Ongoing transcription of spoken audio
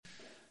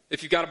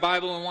If you've got a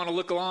Bible and want to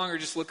look along or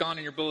just look on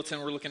in your bulletin,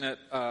 we're looking at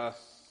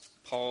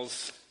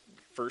Paul's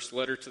first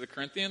letter to the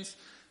Corinthians,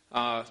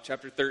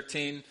 chapter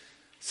 13.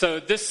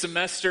 So this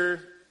semester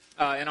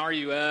in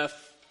RUF,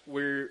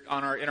 we're in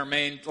our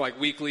main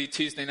weekly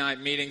Tuesday night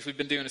meetings. We've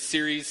been doing a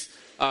series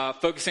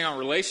focusing on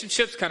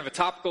relationships, kind of a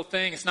topical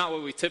thing. It's not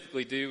what we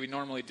typically do. We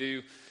normally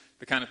do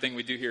the kind of thing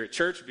we do here at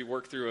church. We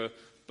work through a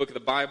book of the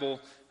Bible,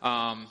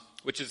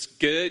 which is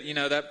good. You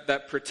know,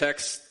 that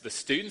protects the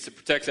students. It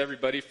protects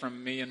everybody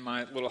from me and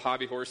my little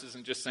hobby horses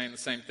and just saying the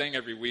same thing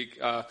every week.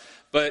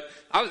 But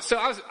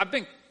I've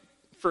been,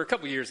 for a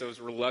couple years, I was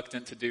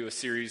reluctant to do a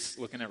series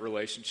looking at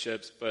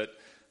relationships, but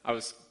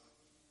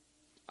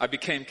I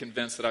became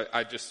convinced that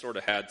I just sort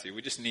of had to.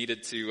 We just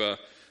needed to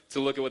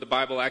look at what the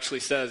Bible actually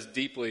says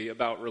deeply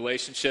about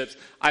relationships.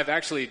 I've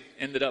actually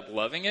ended up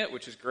loving it,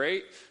 which is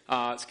great.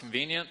 It's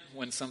convenient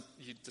when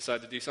you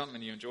decide to do something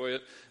and you enjoy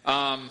it.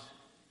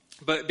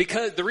 But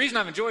because the reason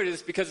I've enjoyed it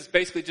is because it's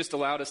basically just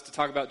allowed us to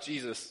talk about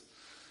Jesus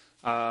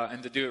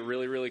and to do it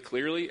really, really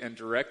clearly and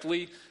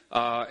directly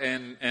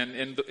and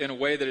in a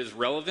way that is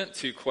relevant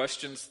to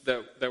questions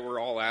that we're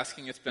all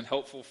asking. It's been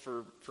helpful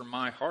for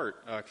my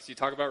heart because you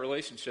talk about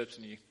relationships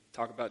and you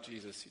talk about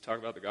Jesus, you talk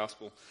about the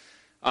gospel.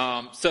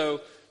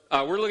 So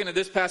we're looking at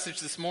this passage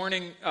this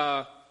morning.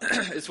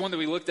 It's one that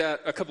we looked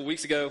at a couple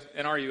weeks ago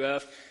in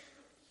RUF.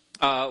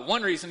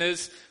 One reason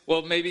is,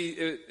 well, maybe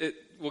it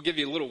will give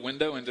you a little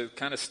window into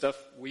kind of stuff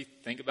we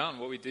think about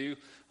and what we do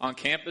on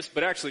campus.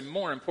 But actually,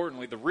 more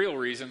importantly, the real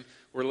reason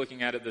we're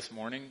looking at it this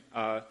morning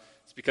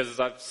is because as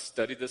I've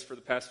studied this for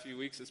the past few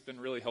weeks, it's been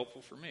really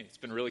helpful for me. It's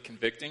been really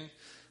convicting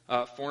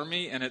for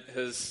me, and it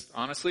has,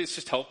 honestly, it's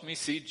just helped me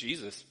see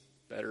Jesus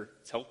better.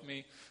 It's helped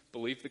me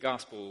believe the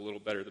gospel a little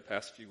better the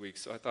past few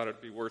weeks. So I thought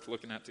it'd be worth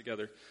looking at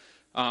together.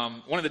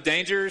 One of the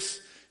dangers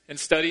in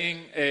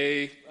studying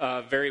a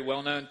very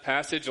well-known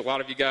passage, a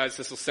lot of you guys,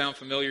 this will sound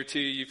familiar to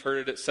you. You've heard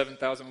it at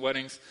 7,000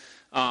 Weddings.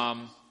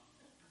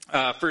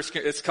 First,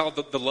 it's called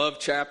the love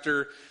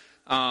chapter.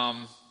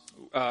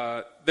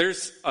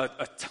 There's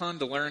a ton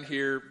to learn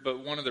here,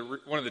 but one of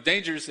the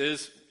dangers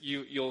is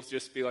you'll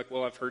just be like,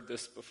 well, I've heard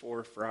this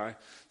before, Fry,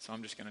 so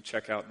I'm just going to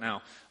check out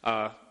now.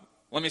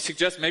 Let me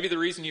suggest maybe the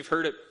reason you've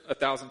heard it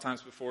 1,000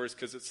 times before is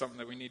because it's something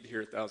that we need to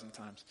hear 1,000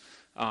 times.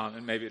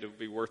 And maybe it'll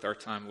be worth our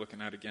time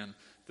looking at again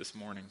this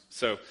morning.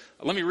 So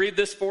let me read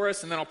this for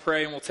us, and then I'll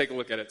pray, and we'll take a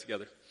look at it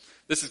together.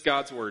 This is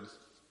God's word.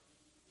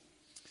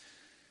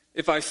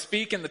 If I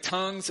speak in the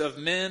tongues of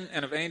men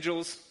and of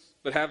angels,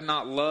 but have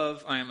not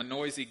love, I am a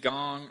noisy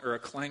gong or a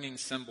clanging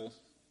cymbal.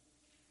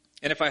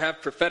 And if I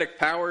have prophetic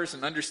powers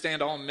and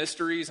understand all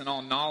mysteries and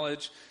all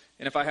knowledge,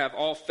 and if I have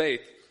all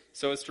faith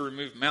so as to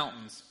remove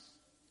mountains,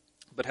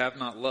 but have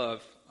not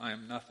love, I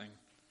am nothing.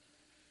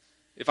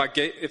 If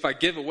I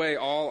give away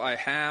all I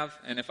have,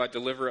 and if I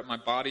deliver up my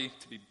body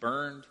to be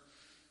burned,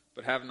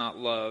 but have not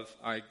love,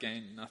 I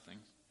gain nothing.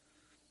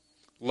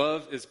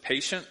 Love is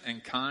patient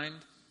and kind.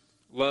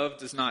 Love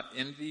does not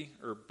envy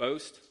or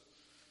boast.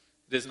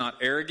 It is not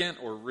arrogant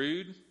or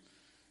rude.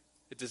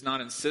 It does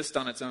not insist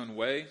on its own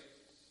way.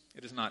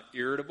 It is not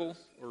irritable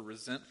or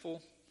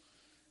resentful.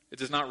 It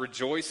does not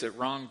rejoice at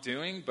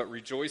wrongdoing, but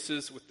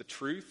rejoices with the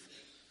truth.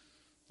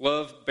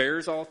 Love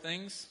bears all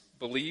things,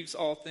 believes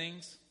all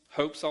things,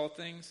 hopes all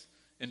things,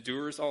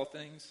 endures all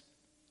things.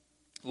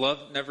 Love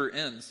never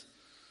ends.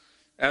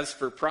 As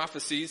for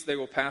prophecies, they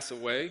will pass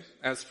away.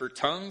 As for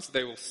tongues,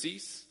 they will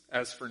cease.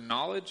 As for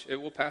knowledge,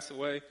 it will pass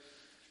away.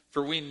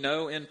 For we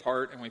know in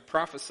part and we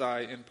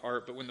prophesy in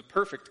part, but when the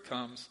perfect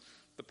comes,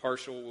 the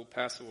partial will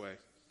pass away.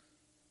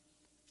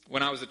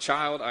 When I was a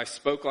child, I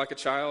spoke like a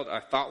child.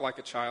 I thought like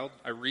a child.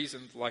 I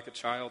reasoned like a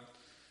child.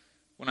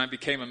 When I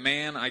became a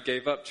man, I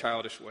gave up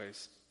childish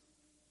ways.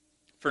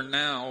 For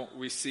now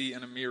we see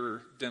in a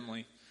mirror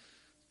dimly,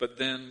 but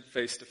then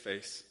face to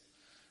face.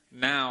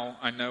 Now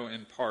I know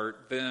in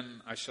part,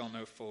 then I shall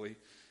know fully,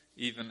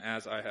 even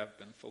as I have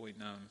been fully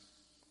known.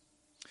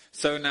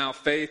 So now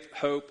faith,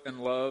 hope, and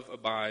love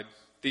abide,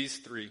 these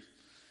three,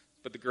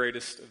 but the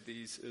greatest of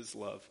these is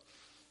love.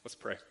 Let's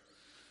pray.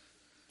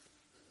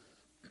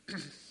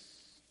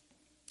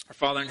 Our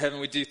Father in heaven,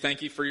 we do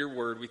thank you for your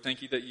word. We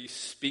thank you that you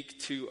speak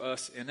to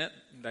us in it,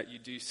 and that you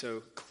do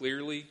so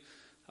clearly.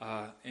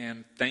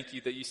 And thank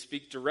you that you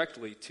speak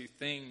directly to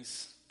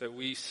things that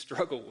we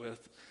struggle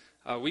with.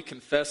 We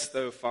confess,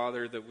 though,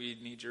 Father, that we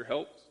need your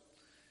help.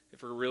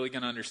 If we're really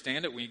going to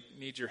understand it, we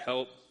need your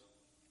help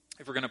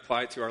if we're going to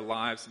apply it to our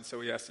lives. And so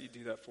we ask that you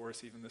do that for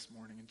us even this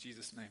morning. In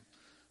Jesus' name,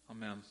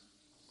 amen.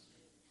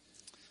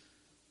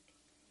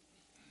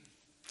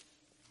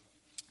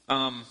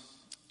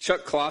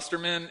 Chuck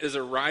Klosterman is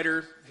a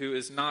writer who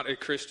is not a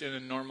Christian,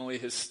 and normally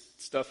his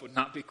stuff would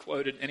not be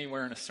quoted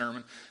anywhere in a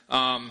sermon.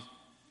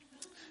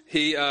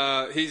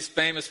 He's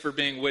famous for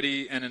being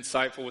witty and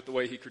insightful with the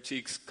way he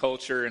critiques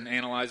culture and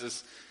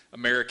analyzes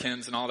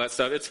Americans and all that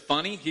stuff. It's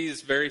funny. He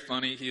is very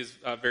funny. He is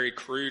very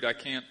crude. I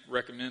can't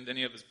recommend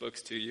any of his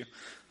books to you.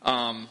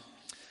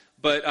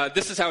 But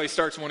this is how he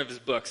starts one of his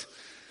books.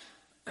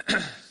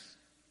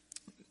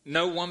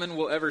 No woman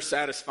will ever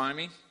satisfy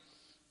me.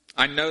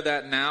 I know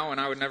that now,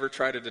 and I would never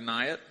try to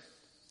deny it.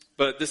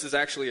 But this is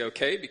actually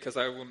okay because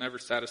I will never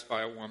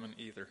satisfy a woman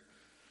either.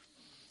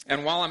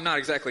 And while I'm not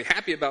exactly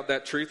happy about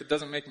that truth, it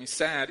doesn't make me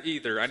sad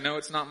either. I know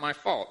it's not my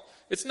fault.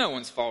 It's no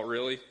one's fault,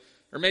 really.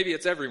 Or maybe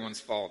it's everyone's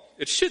fault.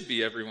 It should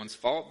be everyone's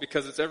fault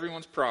because it's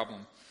everyone's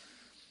problem.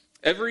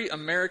 Every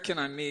American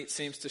I meet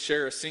seems to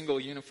share a single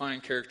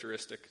unifying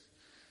characteristic: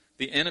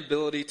 the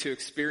inability to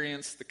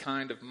experience the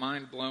kind of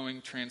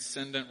mind-blowing,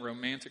 transcendent,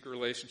 romantic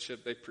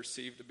relationship they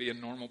perceive to be a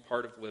normal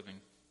part of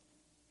living.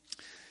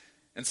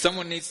 And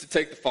someone needs to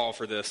take the fall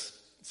for this.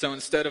 So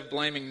instead of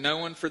blaming no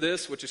one for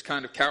this, which is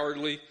kind of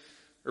cowardly,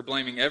 or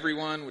blaming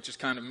everyone, which is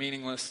kind of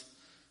meaningless,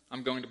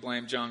 I'm going to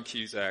blame John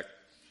Cusack.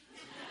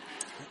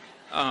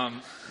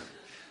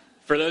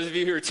 For those of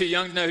you who are too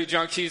young to know who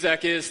John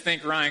Cusack is,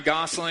 think Ryan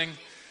Gosling.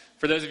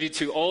 For those of you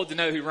too old to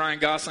know who Ryan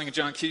Gosling and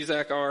John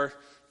Cusack are,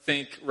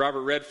 think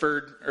Robert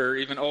Redford, or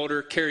even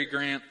older, Cary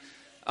Grant.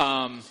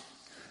 For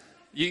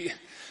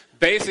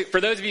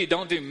those of you who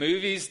don't do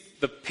movies,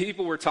 the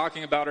people we're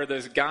talking about are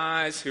those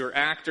guys who are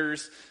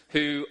actors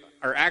who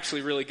are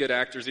actually really good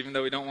actors, even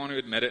though we don't want to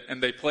admit it,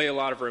 and they play a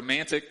lot of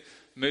romantic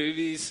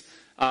movies,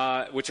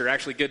 which are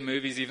actually good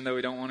movies, even though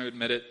we don't want to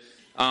admit it.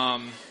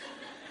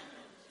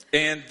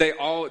 And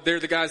they're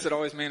the guys that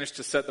always manage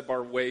to set the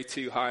bar way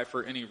too high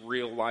for any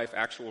real life,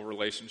 actual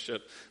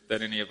relationship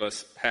that any of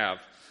us have.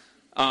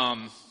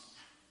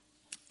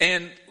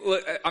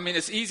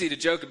 It's easy to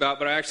joke about,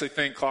 but I actually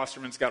think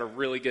Klosterman's got a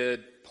really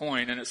good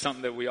point, and it's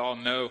something that we all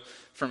know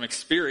from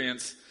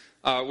experience,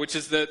 which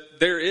is that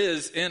there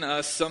is in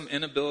us some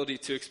inability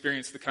to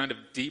experience the kind of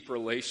deep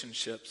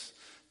relationships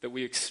that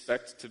we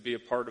expect to be a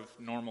part of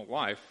normal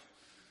life.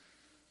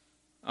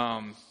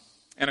 And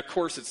of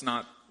course, it's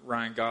not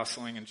Ryan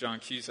Gosling and John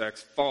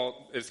Cusack's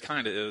fault. It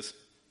kind of is.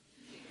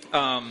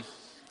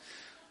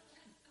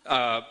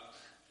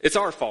 It's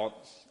our fault,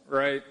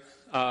 right?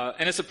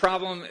 And it's a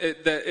problem.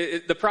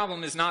 The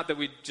problem is not that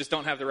we just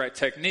don't have the right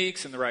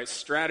techniques and the right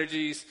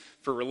strategies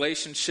for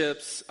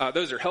relationships.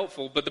 Those are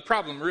helpful, but the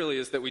problem really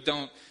is that we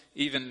don't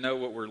even know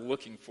what we're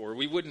looking for.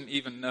 We wouldn't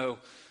even know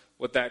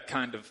what that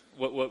kind of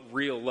what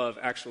real love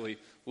actually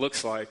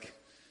looks like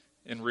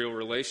in real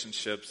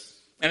relationships.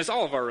 And it's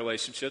all of our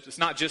relationships. It's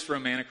not just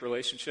romantic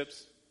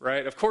relationships,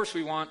 right? Of course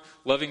we want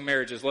loving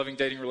marriages, loving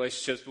dating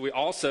relationships, but we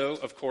also,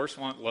 of course,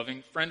 want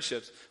loving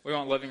friendships. We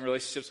want loving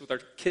relationships with our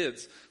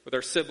kids, with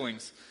our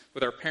siblings,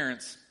 with our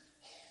parents.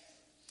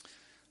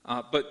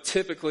 But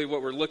typically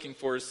what we're looking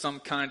for is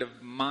some kind of,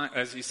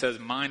 as he says,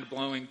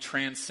 mind-blowing,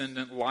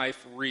 transcendent,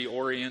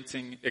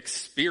 life-reorienting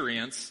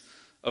experience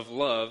of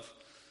love.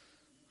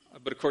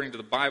 But according to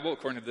the Bible,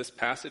 according to this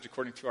passage,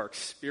 according to our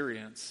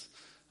experience,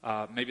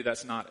 maybe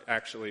that's not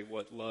actually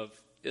what love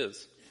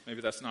is.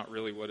 Maybe that's not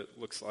really what it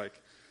looks like.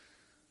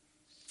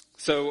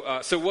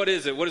 So what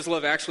is it? What does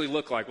love actually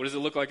look like? What does it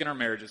look like in our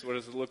marriages? What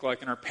does it look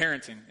like in our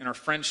parenting, in our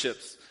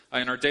friendships,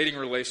 in our dating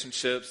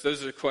relationships?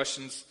 Those are the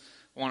questions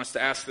I want us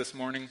to ask this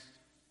morning.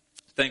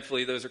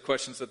 Thankfully, those are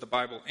questions that the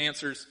Bible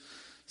answers,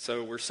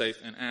 so we're safe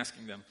in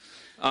asking them.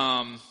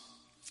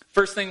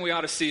 First thing we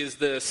ought to see is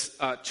this.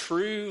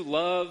 True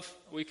love,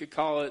 we could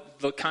call it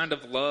the kind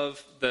of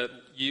love that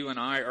you and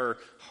I are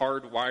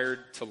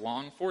hardwired to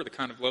long for, the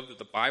kind of love that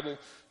the Bible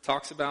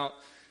talks about,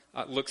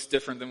 looks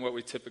different than what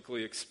we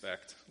typically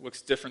expect,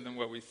 looks different than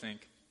what we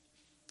think.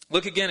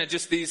 Look again at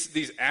just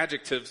these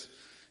adjectives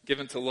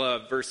given to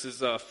love,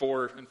 verses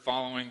 4 and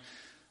following.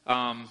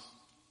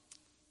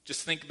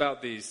 Just think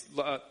about these.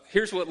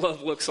 Here's what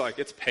love looks like.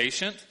 It's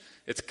patient,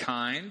 it's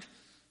kind,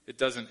 it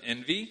doesn't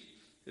envy,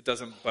 it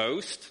doesn't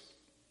boast,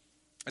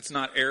 it's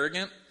not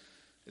arrogant,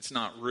 it's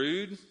not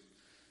rude,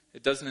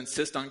 it doesn't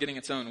insist on getting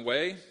its own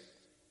way,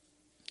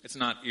 it's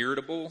not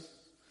irritable,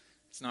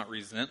 it's not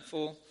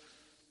resentful,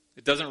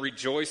 it doesn't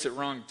rejoice at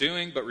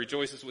wrongdoing, but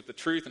rejoices with the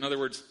truth. In other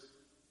words,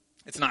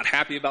 it's not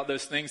happy about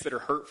those things that are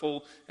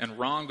hurtful and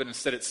wrong, but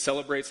instead it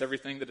celebrates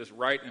everything that is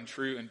right and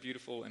true and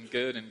beautiful and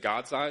good in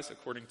God's eyes,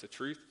 according to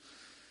truth.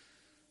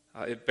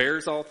 It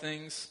bears all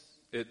things.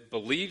 It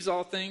believes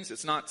all things.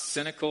 It's not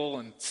cynical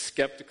and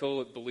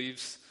skeptical. It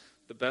believes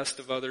the best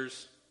of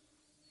others.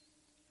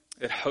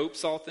 It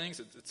hopes all things.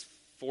 It's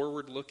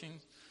forward-looking.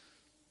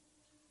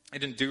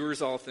 It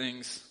endures all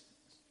things.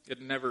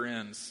 It never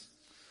ends.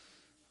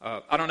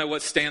 I don't know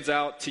what stands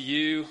out to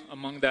you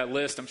among that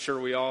list. I'm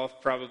sure we all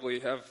probably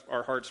have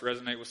our hearts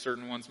resonate with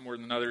certain ones more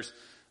than others.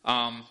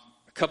 A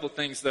couple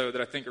things, though,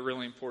 that I think are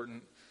really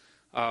important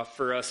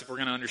for us if we're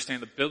going to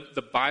understand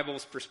the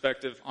Bible's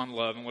perspective on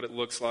love and what it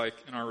looks like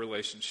in our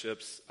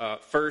relationships.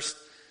 First,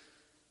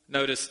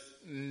 notice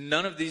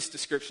none of these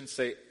descriptions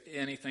say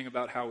anything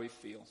about how we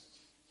feel.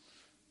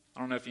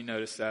 I don't know if you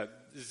noticed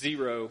that.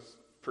 0%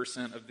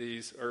 of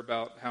these are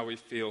about how we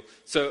feel.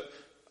 So,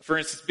 for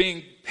instance,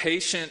 being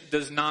patient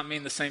does not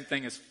mean the same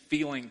thing as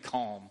feeling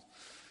calm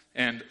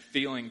and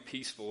feeling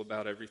peaceful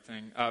about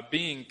everything.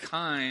 Being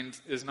kind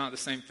is not the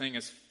same thing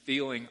as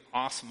feeling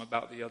awesome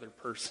about the other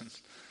person.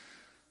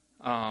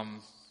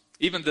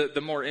 Even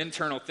the more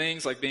internal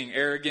things like being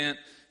arrogant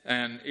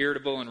and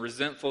irritable and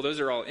resentful. Those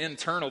are all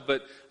internal,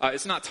 but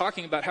it's not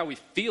talking about how we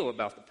feel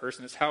about the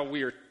person. It's how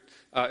we are.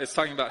 It's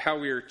talking about how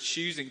we are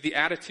choosing, the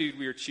attitude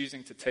we are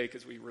choosing to take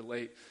as we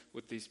relate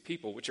with these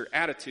people, which are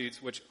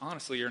attitudes which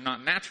honestly are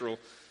not natural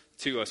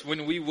to us.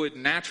 When we would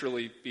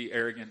naturally be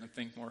arrogant and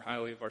think more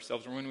highly of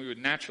ourselves, or when we would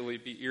naturally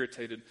be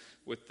irritated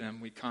with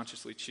them, we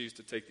consciously choose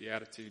to take the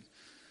attitude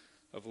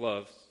of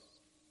love.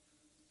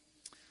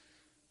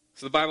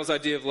 So the Bible's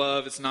idea of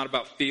love, it's not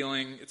about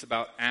feeling, it's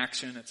about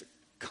action. It's a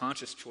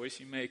conscious choice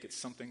you make. It's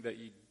something that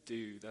you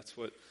do. That's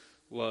what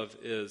love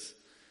is.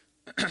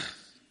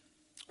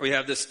 We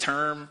have this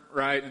term,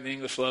 right, in the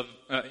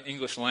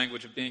English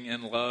language of being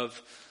in love.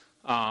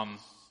 I'm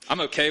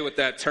okay with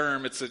that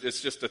term. It's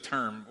just a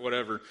term,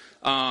 whatever.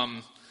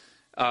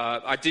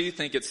 I do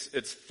think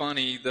it's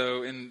funny,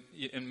 though, in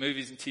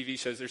movies and TV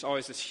shows, there's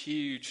always this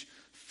huge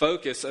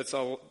focus. It's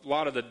a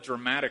lot of the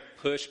dramatic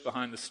push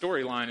behind the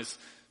storyline is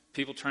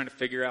people trying to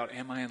figure out,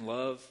 am I in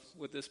love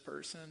with this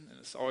person? And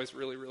it's always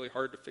really, really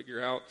hard to figure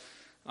out.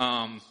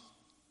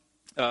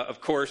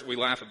 Of course, we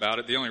laugh about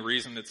it. The only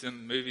reason it's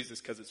in movies is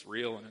because it's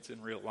real and it's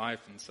in real life,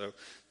 and so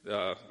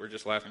we're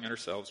just laughing at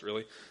ourselves,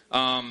 really.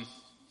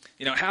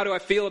 How do I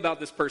feel about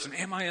this person?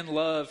 Am I in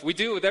love? We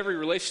do it with every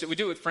relationship. We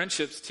do it with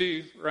friendships,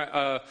 too.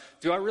 Right?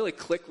 Do I really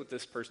click with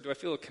this person? Do I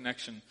feel a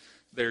connection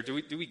there? Do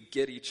we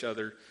get each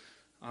other?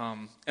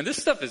 And this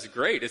stuff is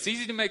great. It's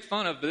easy to make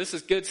fun of, but this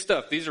is good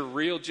stuff. These are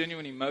real,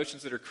 genuine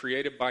emotions that are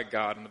created by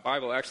God, and the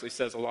Bible actually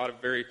says a lot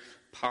of very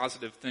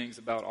positive things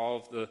about all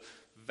of the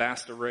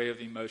vast array of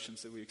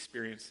emotions that we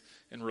experience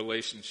in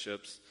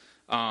relationships.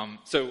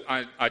 So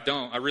I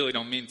really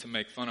don't mean to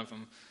make fun of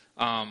them.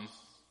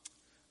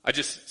 I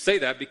just say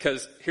that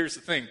because here's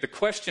the thing. The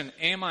question,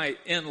 am I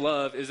in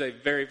love, is a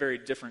very, very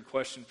different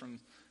question from,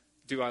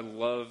 do I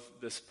love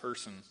this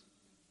person?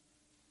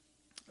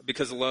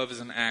 Because love is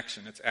an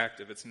action. It's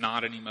active. It's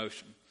not an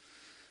emotion.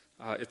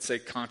 It's a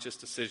conscious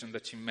decision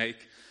that you make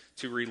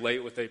to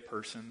relate with a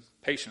person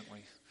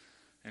patiently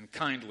and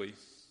kindly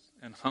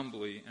and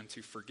humbly, and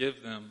to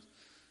forgive them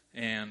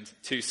and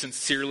to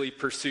sincerely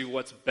pursue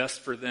what's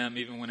best for them,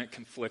 even when it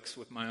conflicts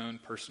with my own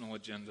personal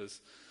agendas.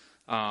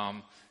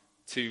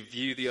 To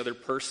view the other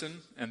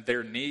person and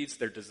their needs,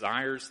 their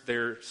desires,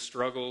 their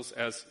struggles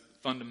as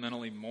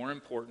fundamentally more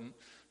important,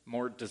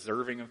 more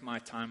deserving of my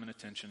time and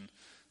attention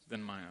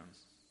than my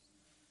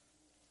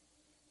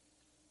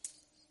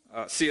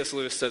own. C.S.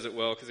 Lewis says it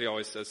well, because he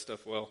always says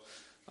stuff well.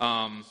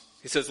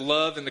 He says,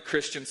 love in the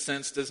Christian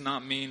sense does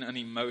not mean an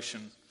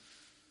emotion.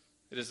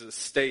 It is a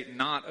state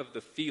not of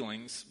the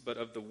feelings, but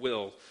of the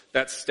will.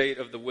 That state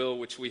of the will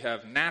which we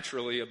have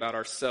naturally about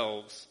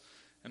ourselves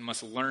and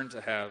must learn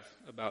to have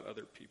about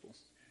other people.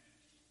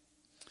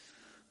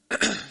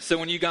 So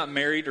when you got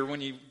married, or when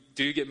you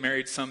do get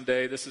married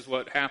someday, this is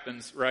what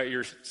happens, right?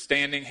 You're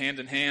standing hand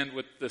in hand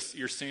with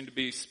your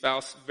soon-to-be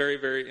spouse, very,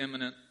 very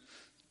imminent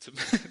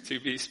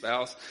to-be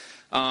spouse.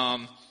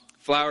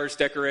 Flowers,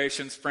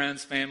 decorations,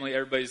 friends, family,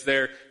 everybody's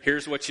there.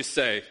 Here's what you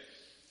say.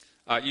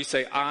 You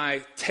say,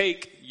 I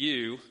take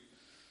you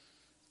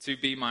to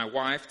be my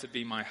wife, to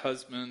be my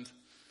husband,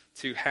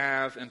 to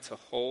have and to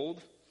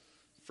hold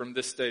from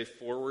this day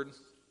forward,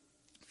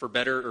 for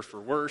better or for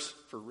worse,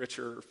 for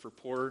richer or for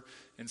poorer,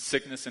 in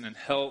sickness and in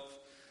health,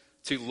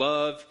 to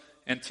love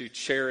and to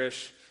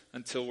cherish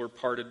until we're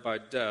parted by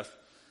death.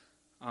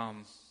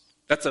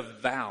 That's a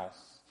vow.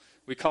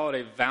 We call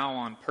it a vow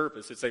on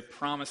purpose. It's a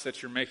promise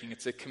that you're making.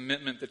 It's a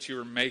commitment that you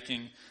are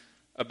making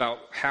about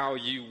how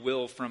you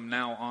will from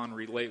now on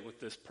relate with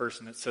this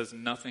person. It says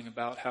nothing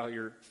about how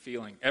you're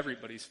feeling.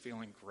 Everybody's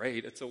feeling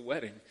great. It's a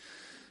wedding.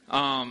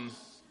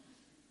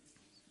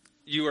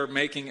 You are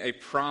making a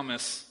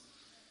promise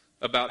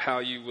about how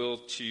you will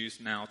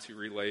choose now to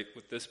relate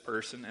with this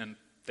person and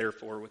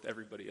therefore with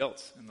everybody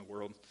else in the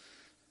world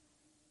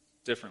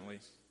differently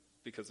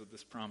because of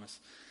this promise.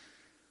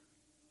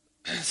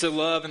 So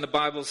love in the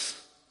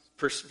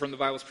from the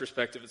Bible's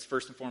perspective, it's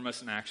first and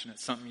foremost an action.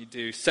 It's something you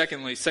do.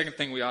 Second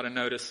thing we ought to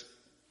notice,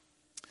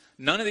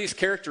 none of these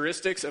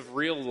characteristics of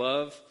real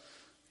love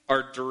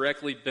are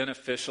directly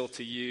beneficial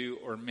to you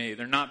or me.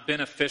 They're not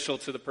beneficial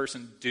to the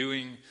person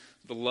doing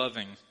the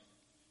loving.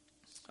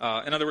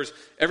 In other words,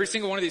 every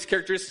single one of these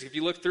characteristics, if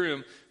you look through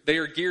them, they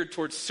are geared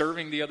towards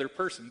serving the other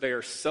person. They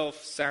are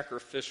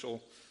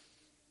self-sacrificial.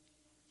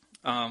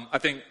 I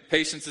think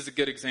patience is a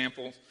good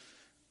example.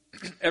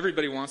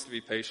 Everybody wants to be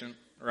patient,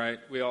 right?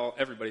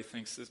 Everybody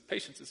thinks this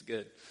patience is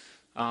good.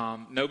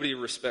 Nobody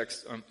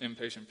respects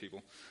impatient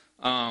people.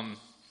 I've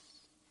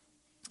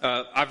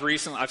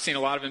seen a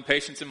lot of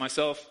impatience in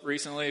myself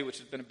recently, which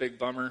has been a big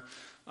bummer.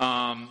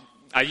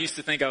 I used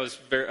to think that was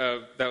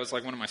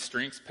like one of my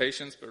strengths,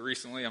 patience, but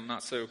recently I'm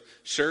not so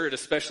sure. It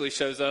especially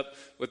shows up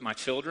with my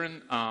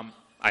children.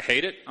 I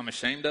hate it. I'm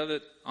ashamed of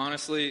it,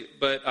 honestly.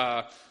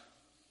 But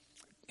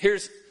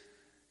here's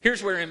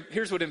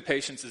what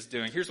impatience is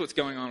doing. Here's what's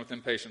going on with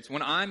impatience.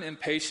 When I'm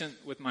impatient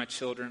with my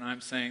children,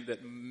 I'm saying that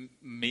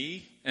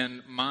me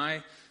and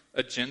my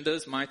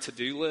agendas, my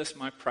to-do list,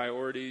 my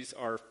priorities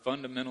are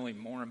fundamentally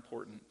more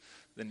important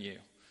than you.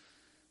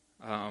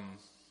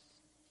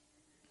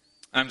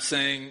 I'm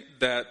saying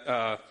that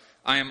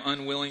I am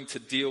unwilling to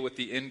deal with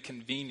the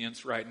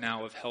inconvenience right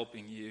now of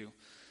helping you,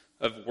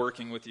 of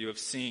working with you, of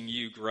seeing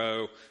you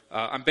grow.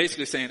 I'm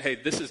basically saying, hey,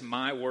 this is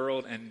my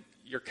world, and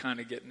you're kind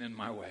of getting in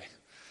my way.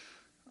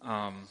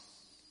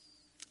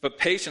 But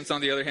patience,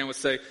 on the other hand, would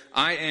say,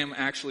 I am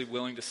actually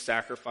willing to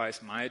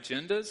sacrifice my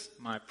agendas,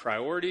 my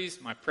priorities,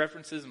 my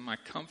preferences, and my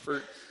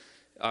comfort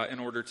in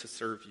order to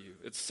serve you.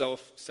 It's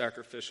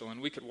self-sacrificial,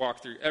 and we could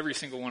walk through every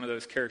single one of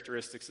those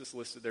characteristics that's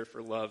listed there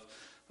for love.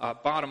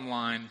 Bottom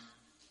line,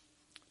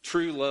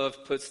 true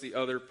love puts the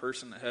other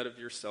person ahead of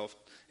yourself.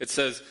 It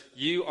says,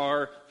 you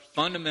are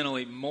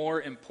fundamentally more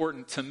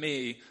important to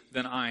me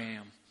than I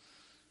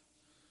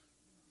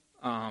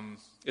am.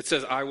 It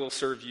says, I will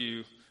serve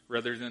you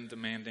rather than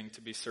demanding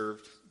to be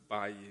served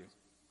by you.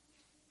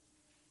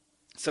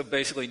 So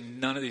basically,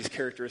 none of these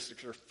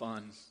characteristics are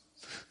fun.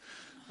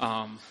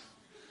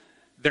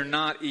 They're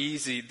not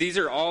easy. These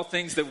are all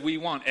things that we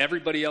want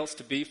everybody else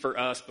to be for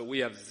us, but we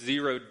have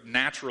zero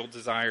natural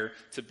desire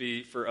to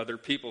be for other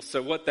people.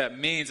 So what that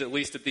means, at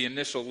least at the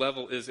initial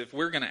level, is if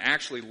we're going to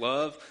actually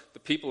love the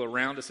people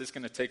around us, it's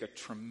going to take a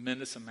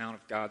tremendous amount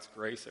of God's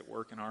grace at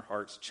work in our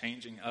hearts,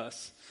 changing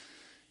us,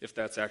 if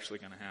that's actually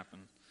going to happen.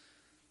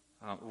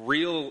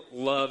 Real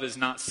love is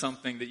not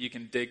something that you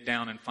can dig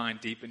down and find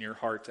deep in your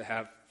heart to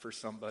have for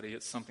somebody.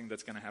 It's something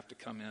that's going to have to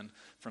come in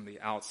from the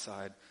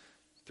outside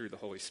through the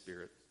Holy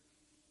Spirit.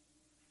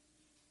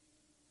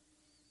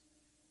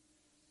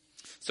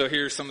 So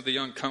here are some of the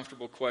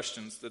uncomfortable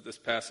questions that this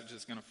passage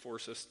is going to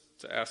force us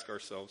to ask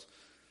ourselves.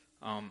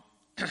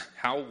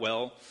 How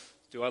well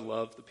do I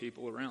love the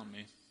people around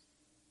me?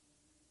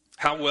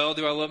 How well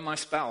do I love my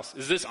spouse?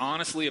 Is this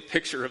honestly a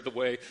picture of the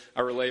way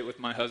I relate with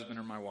my husband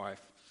or my wife?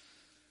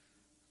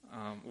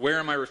 Where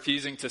am I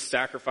refusing to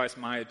sacrifice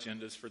my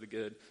agendas for the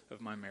good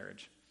of my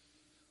marriage?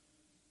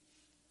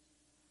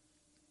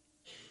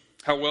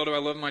 How well do I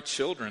love my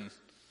children?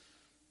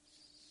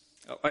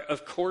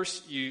 Of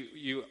course,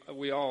 you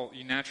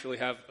naturally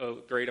have a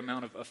great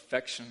amount of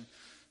affection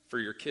for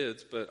your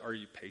kids, but are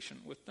you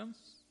patient with them?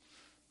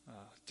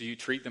 Do you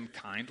treat them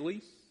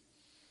kindly?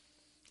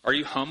 Are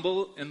you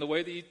humble in the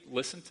way that you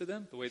listen to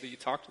them, the way that you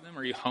talk to them?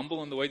 Are you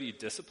humble in the way that you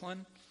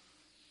discipline?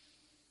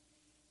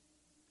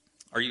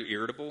 Are you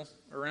irritable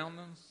around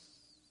them?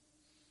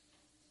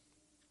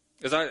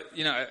 As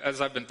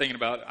I've been thinking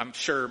about it, I'm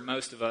sure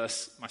most of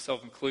us,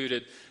 myself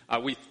included,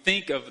 we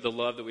think of the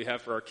love that we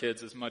have for our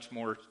kids as much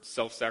more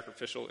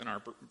self-sacrificial in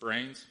our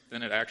brains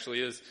than it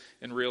actually is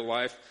in real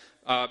life.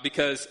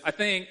 Because I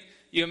think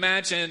you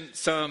imagine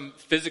some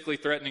physically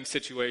threatening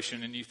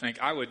situation and you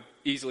think, I would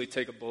easily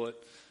take a bullet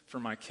for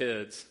my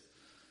kids.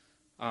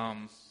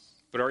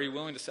 But are you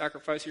willing to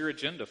sacrifice your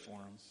agenda for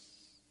them?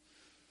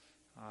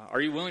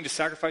 Are you willing to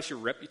sacrifice your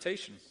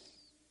reputation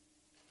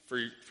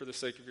for the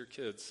sake of your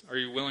kids? Are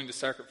you willing to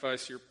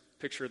sacrifice your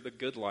picture of the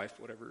good life,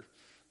 whatever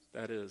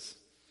that is?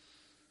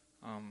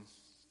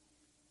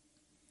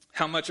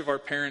 How much of our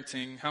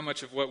parenting, how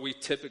much of what we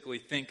typically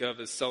think of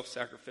as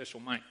self-sacrificial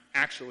might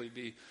actually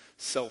be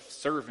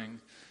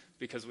self-serving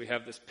because we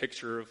have this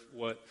picture of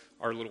what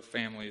our little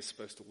family is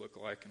supposed to look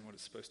like and what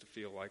it's supposed to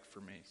feel like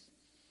for me?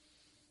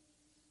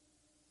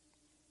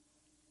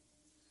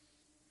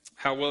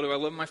 How well do I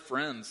love my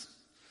friends?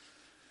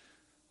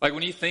 Like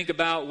when you think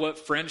about what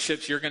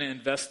friendships you're going to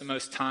invest the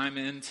most time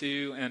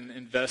into and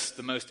invest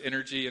the most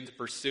energy into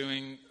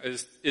pursuing,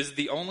 is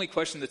the only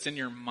question that's in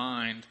your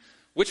mind,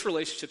 which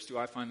relationships do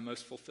I find the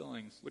most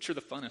fulfilling? Which are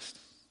the funnest?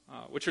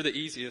 Which are the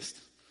easiest?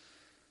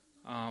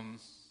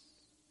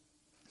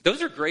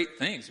 Those are great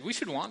things. We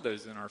should want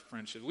those in our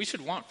friendship. We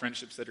should want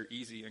friendships that are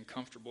easy and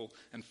comfortable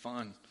and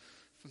fun.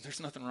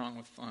 There's nothing wrong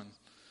with fun.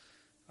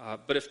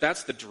 But if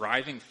that's the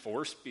driving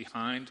force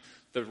behind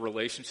the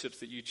relationships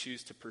that you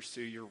choose to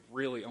pursue, you're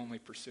really only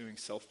pursuing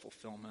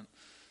self-fulfillment.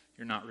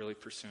 You're not really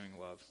pursuing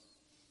love.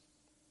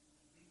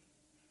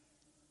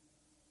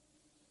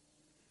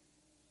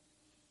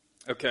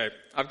 Okay,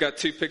 I've got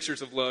two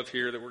pictures of love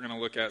here that we're going to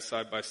look at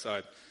side by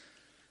side.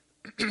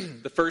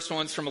 The first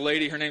one's from a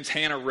lady, her name's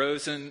Hannah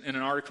Rosen, in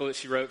an article that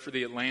she wrote for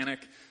The Atlantic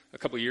a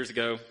couple years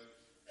ago.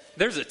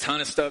 There's a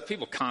ton of stuff.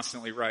 People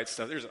constantly write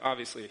stuff. There's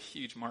obviously a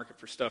huge market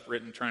for stuff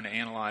written trying to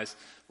analyze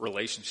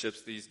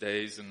relationships these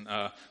days and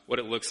what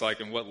it looks like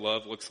and what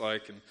love looks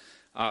like.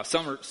 And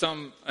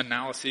some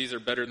analyses are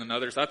better than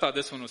others. I thought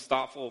this one was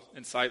thoughtful,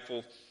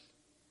 insightful,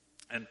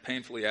 and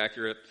painfully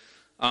accurate.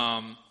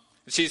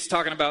 She's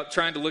talking about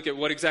trying to look at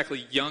what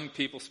exactly young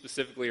people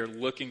specifically are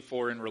looking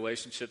for in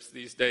relationships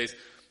these days.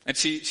 And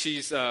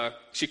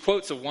she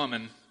quotes a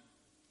woman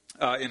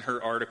in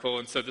her article.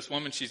 And so this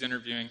woman she's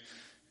interviewing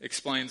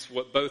explains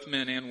what both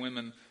men and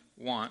women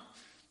want.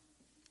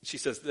 She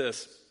says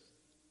this: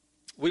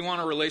 we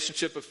want a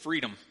relationship of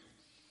freedom.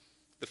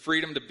 The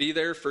freedom to be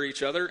there for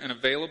each other and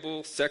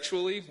available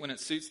sexually when it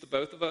suits the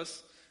both of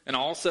us, and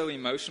also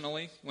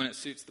emotionally when it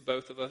suits the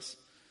both of us.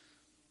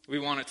 We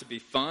want it to be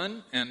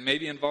fun and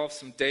maybe involve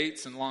some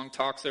dates and long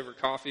talks over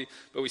coffee,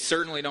 but we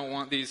certainly don't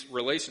want these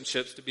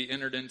relationships to be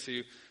entered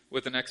into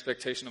with an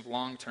expectation of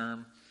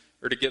long-term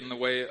or to get in the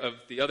way of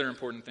the other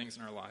important things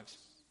in our lives.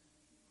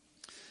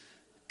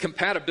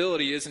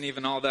 compatibility isn't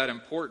even all that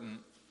important.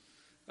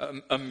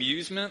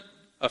 Amusement,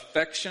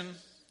 affection,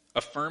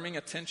 affirming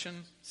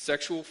attention,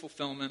 sexual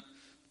fulfillment,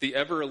 the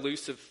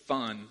ever-elusive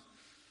fun,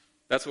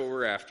 that's what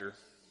we're after.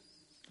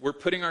 We're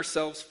putting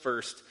ourselves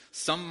first.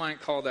 Some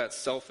might call that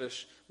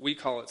selfish. We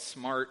call it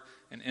smart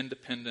and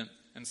independent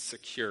and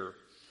secure.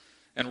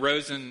 And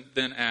Rosen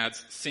then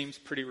adds, seems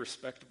pretty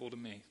respectable to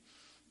me,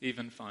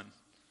 even fun.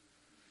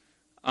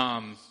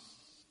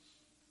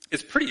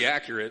 It's pretty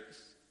accurate.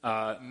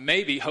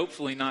 Maybe,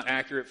 hopefully not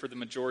accurate for the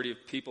majority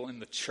of people in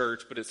the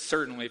church, but it's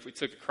certainly, if we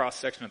took a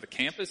cross-section of the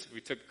campus, if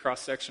we took a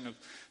cross-section of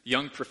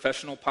young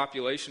professional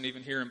population,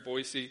 even here in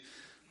Boise,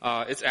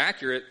 it's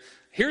accurate.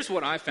 Here's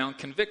what I found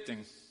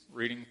convicting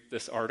reading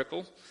this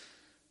article.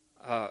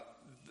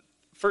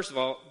 First of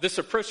all, this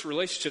approach to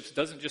relationships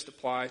doesn't just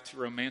apply to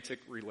romantic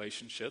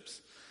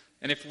relationships.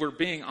 And if we're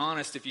being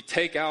honest, if you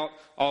take out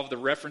all of the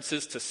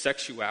references to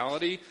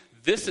sexuality,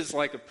 this is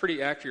like a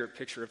pretty accurate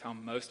picture of how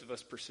most of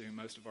us pursue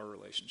most of our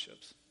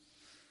relationships.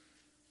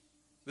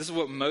 This is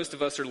what most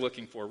of us are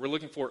looking for. We're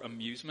looking for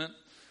amusement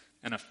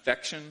and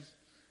affection,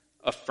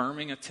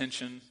 affirming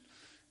attention,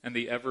 and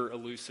the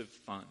ever-elusive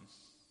fun.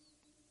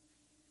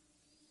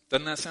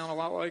 Doesn't that sound a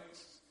lot like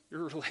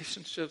your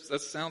relationships?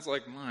 That sounds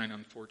like mine,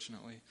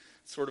 unfortunately.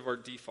 It's sort of our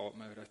default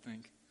mode, I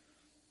think.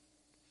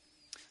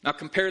 Now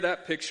compare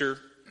that picture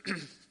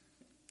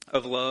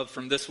of love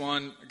from this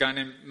one, a guy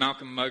named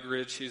Malcolm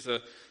Muggeridge. He's a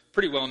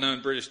pretty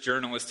well-known British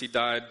journalist. He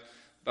died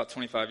about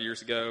 25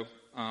 years ago.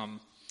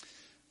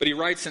 But he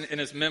writes in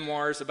his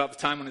memoirs about the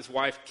time when his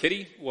wife,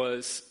 Kitty,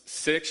 was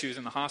sick. She was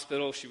in the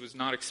hospital. She was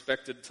not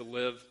expected to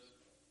live.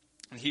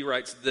 And he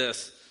writes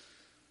this: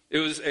 "It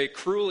was a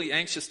cruelly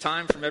anxious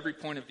time from every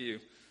point of view.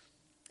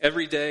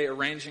 Every day,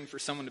 arranging for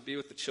someone to be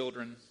with the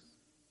children,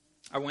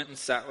 I went and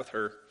sat with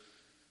her.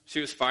 She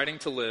was fighting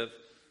to live,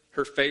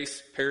 her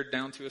face pared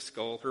down to a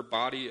skull, her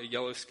body a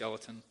yellow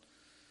skeleton.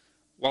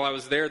 While I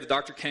was there, the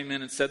doctor came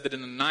in and said that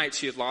in the night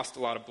she had lost a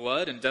lot of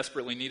blood and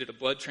desperately needed a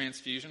blood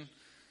transfusion.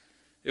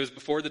 It was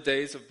before the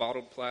days of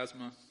bottled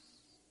plasma.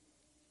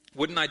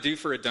 Wouldn't I do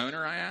for a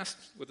donor, I asked,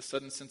 with a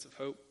sudden sense of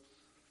hope.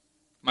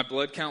 My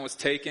blood count was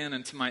taken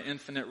and to my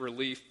infinite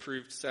relief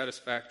proved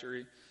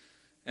satisfactory.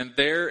 And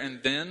there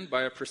and then,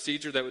 by a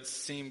procedure that would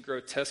seem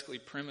grotesquely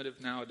primitive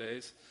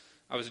nowadays,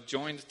 I was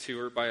joined to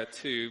her by a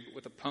tube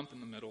with a pump in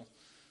the middle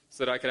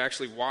so that I could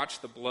actually watch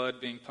the blood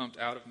being pumped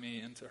out of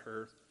me into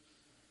her.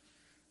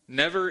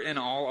 Never in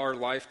all our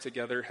life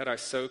together had I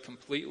so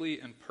completely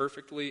and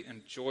perfectly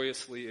and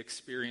joyously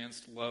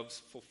experienced love's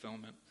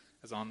fulfillment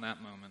as on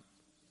that moment.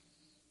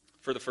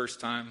 For the first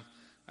time,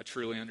 I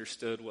truly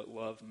understood what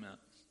love meant."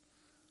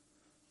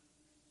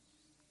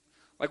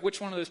 Like,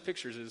 which one of those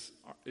pictures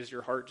is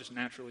your heart just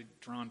naturally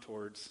drawn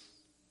towards?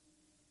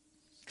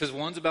 Because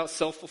one's about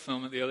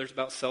self-fulfillment, the other's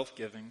about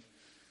self-giving.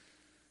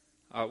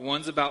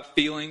 One's about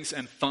feelings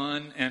and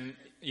fun and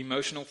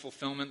emotional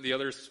fulfillment. The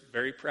other's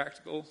very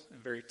practical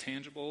and very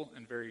tangible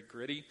and very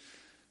gritty.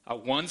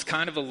 One's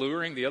kind of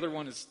alluring. The other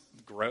one is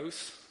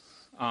gross.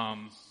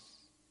 Why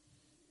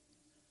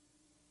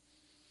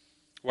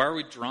are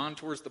we drawn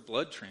towards the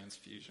blood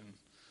transfusion?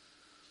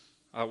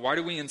 Why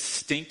do we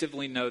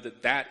instinctively know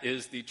that that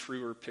is the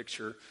truer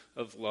picture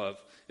of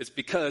love? It's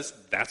because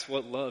that's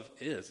what love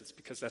is. It's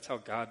because that's how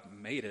God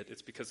made it.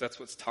 It's because that's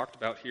what's talked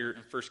about here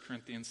in 1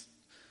 Corinthians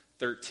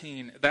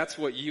 13. That's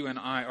what you and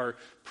I are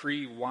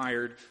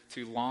pre-wired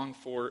to long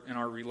for in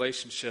our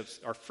relationships,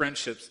 our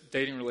friendships,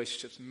 dating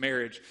relationships,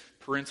 marriage,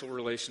 parental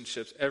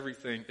relationships,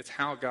 everything. It's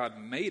how God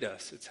made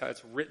us. It's how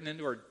it's written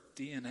into our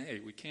DNA.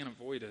 We can't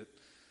avoid it.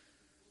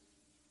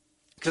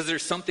 Because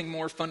there's something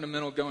more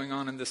fundamental going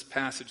on in this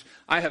passage.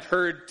 I have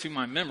heard to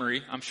my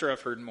memory, I'm sure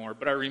I've heard more,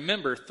 but I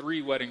remember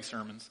 3 wedding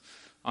sermons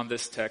on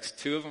this text.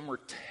 2 of them were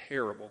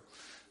terrible,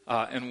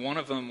 and one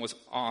of them was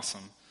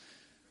awesome.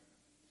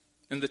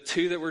 And the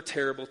 2 that were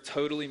terrible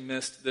totally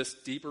missed this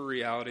deeper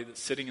reality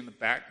that's sitting in the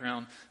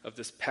background of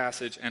this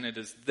passage, and it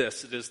is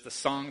this. It is the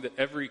song that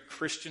every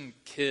Christian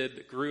kid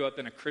that grew up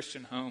in a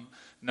Christian home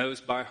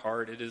knows by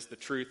heart. It is the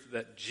truth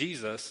that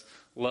Jesus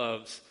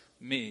loves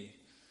me.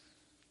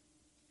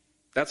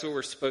 That's what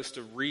we're supposed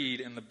to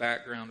read in the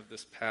background of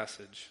this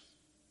passage.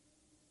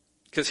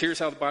 Because here's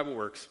how the Bible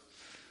works.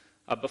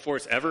 Before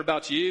it's ever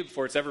about you,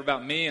 before it's ever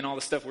about me and all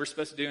the stuff we're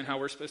supposed to do and how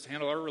we're supposed to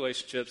handle our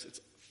relationships, it's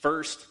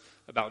first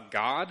about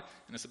God,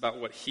 and it's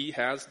about what He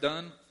has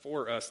done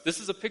for us. This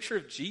is a picture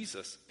of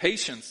Jesus.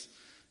 Patience,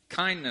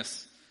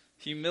 kindness,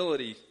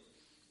 humility,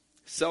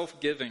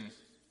 self-giving,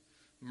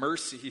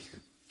 mercy,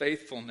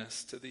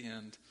 faithfulness to the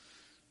end,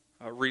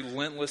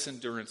 relentless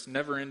endurance,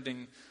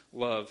 never-ending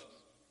love.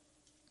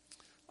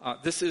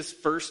 This is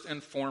first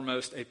and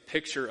foremost a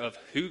picture of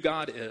who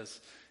God is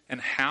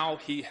and how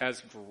He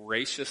has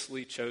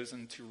graciously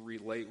chosen to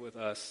relate with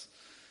us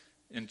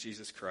in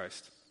Jesus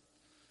Christ.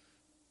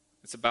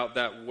 It's about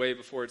that way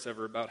before it's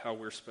ever about how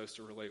we're supposed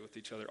to relate with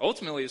each other.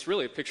 Ultimately, it's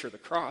really a picture of the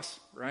cross,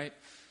 right?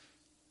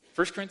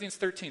 1 Corinthians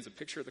 13 is a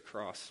picture of the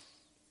cross.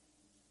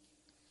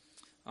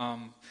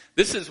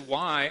 This is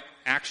why,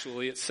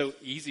 actually, it's so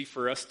easy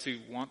for us to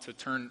want to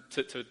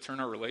turn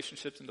our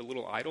relationships into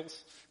little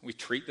idols. We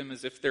treat them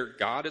as if they're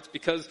God. It's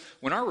because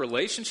when our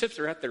relationships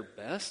are at their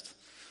best,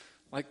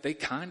 like they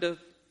kind of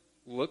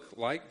look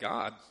like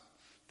God.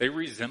 They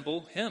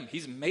resemble Him.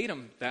 He's made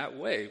them that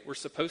way. We're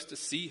supposed to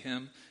see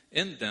Him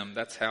in them.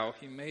 That's how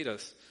He made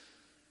us.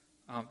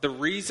 The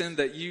reason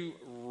that you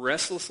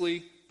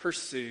restlessly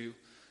pursue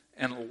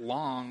and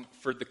long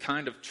for the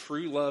kind of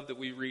true love that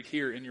we read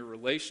here in your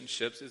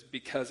relationships is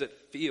because it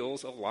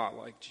feels a lot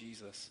like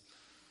Jesus.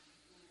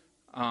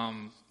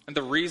 And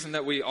the reason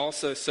that we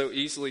also so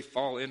easily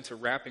fall into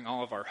wrapping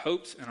all of our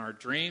hopes and our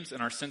dreams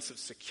and our sense of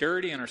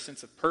security and our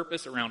sense of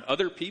purpose around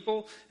other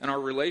people and our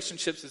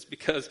relationships is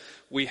because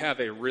we have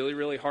a really,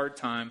 really hard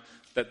time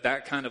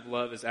that kind of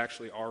love is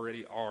actually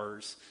already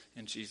ours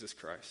in Jesus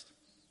Christ.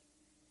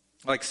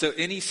 So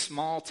any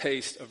small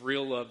taste of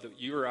real love that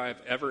you or I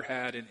have ever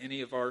had in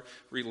any of our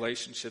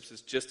relationships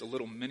is just a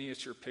little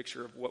miniature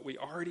picture of what we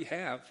already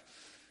have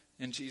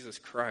in Jesus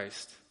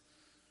Christ.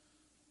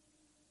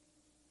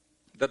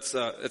 That's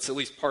at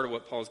least part of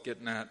what Paul's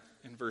getting at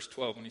in verse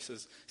 12 when he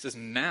says,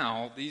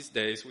 now, these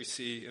days, we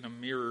see in a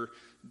mirror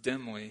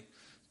dimly,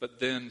 but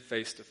then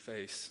face to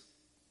face.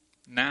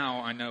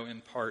 Now I know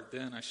in part,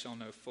 then I shall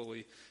know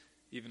fully,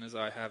 even as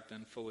I have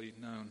been fully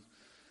known.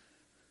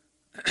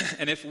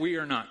 And if we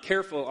are not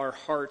careful, our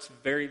hearts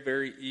very,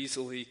 very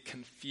easily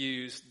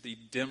confuse the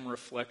dim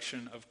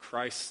reflection of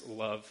Christ's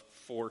love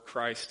for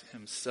Christ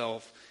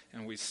Himself,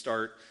 and we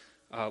start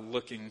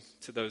looking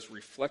to those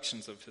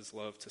reflections of His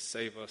love to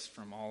save us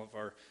from all of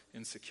our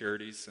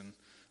insecurities and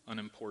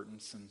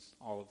unimportance and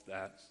all of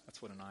that.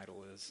 That's what an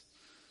idol is.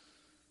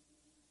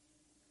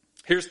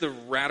 Here's the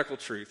radical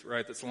truth,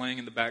 right, that's laying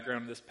in the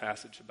background of this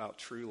passage about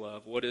true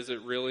love. What is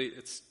it really?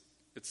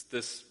 It's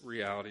this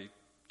reality.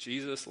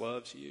 Jesus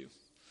loves you.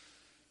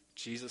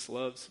 Jesus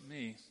loves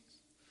me.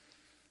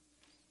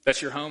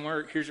 That's your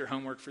homework. Here's your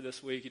homework for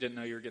this week. You didn't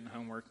know you were getting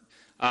homework.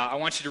 I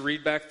want you to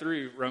read back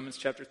through Romans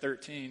chapter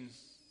 13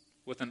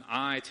 with an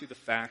eye to the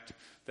fact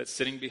that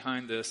sitting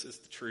behind this is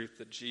the truth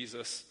that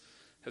Jesus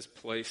has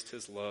placed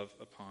His love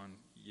upon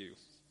you.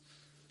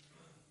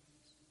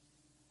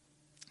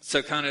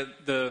 So kind of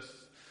the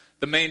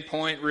main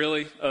point,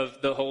 really,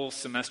 of the whole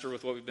semester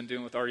with what we've been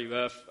doing with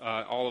RUF,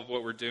 all of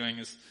what we're doing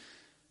is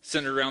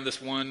centered around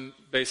this one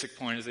basic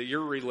point, is that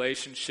your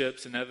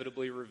relationships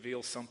inevitably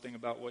reveal something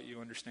about what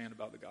you understand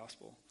about the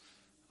gospel.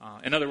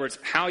 In other words,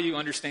 how you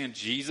understand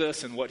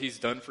Jesus and what He's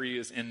done for you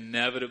is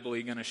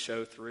inevitably going to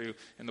show through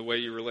in the way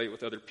you relate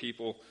with other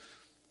people.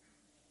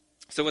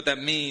 So what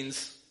that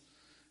means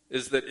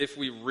is that if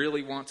we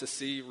really want to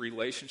see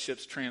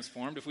relationships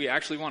transformed, if we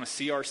actually want to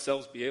see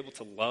ourselves be able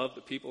to love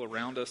the people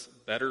around us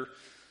better,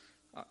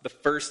 the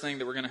first thing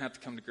that we're going to have to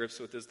come to grips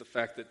with is the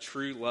fact that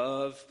true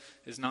love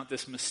is not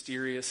this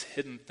mysterious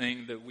hidden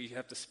thing that we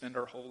have to spend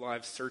our whole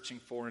lives searching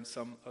for in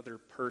some other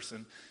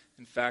person.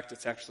 In fact,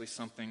 it's actually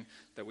something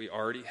that we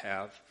already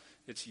have.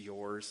 It's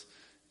yours.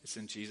 It's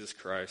in Jesus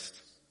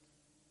Christ.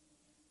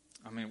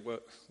 I mean,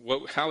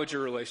 how would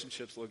your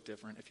relationships look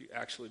different if you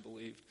actually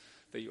believed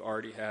that you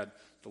already had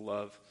the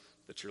love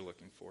that you're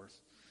looking for?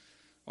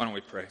 Why don't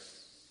we pray?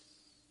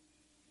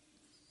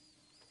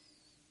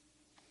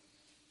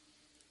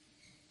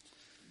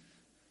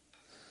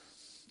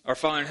 Our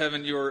Father in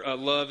heaven, your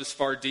love is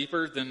far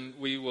deeper than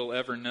we will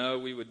ever know.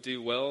 We would do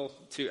well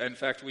to, in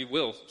fact, we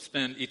will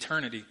spend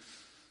eternity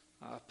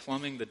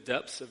plumbing the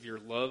depths of your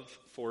love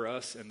for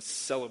us and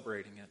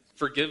celebrating it.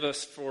 Forgive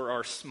us for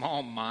our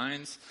small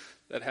minds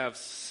that have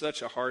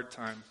such a hard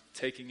time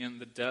taking in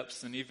the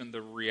depths and even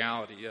the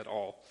reality at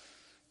all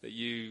that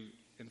you,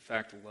 in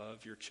fact,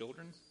 love your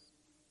children.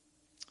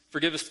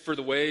 Forgive us for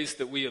the ways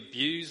that we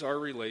abuse our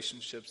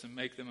relationships and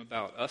make them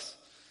about us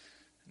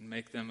and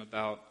make them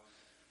about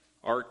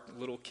our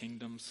little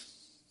kingdoms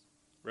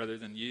rather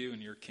than you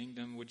and your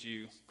kingdom. Would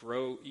you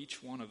grow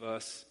each one of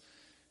us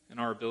in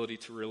our ability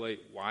to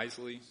relate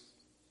wisely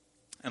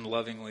and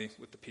lovingly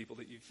with the people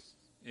that you've,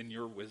 in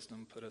your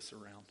wisdom, put us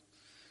around.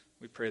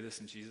 We pray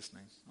this in Jesus'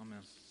 name.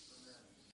 Amen.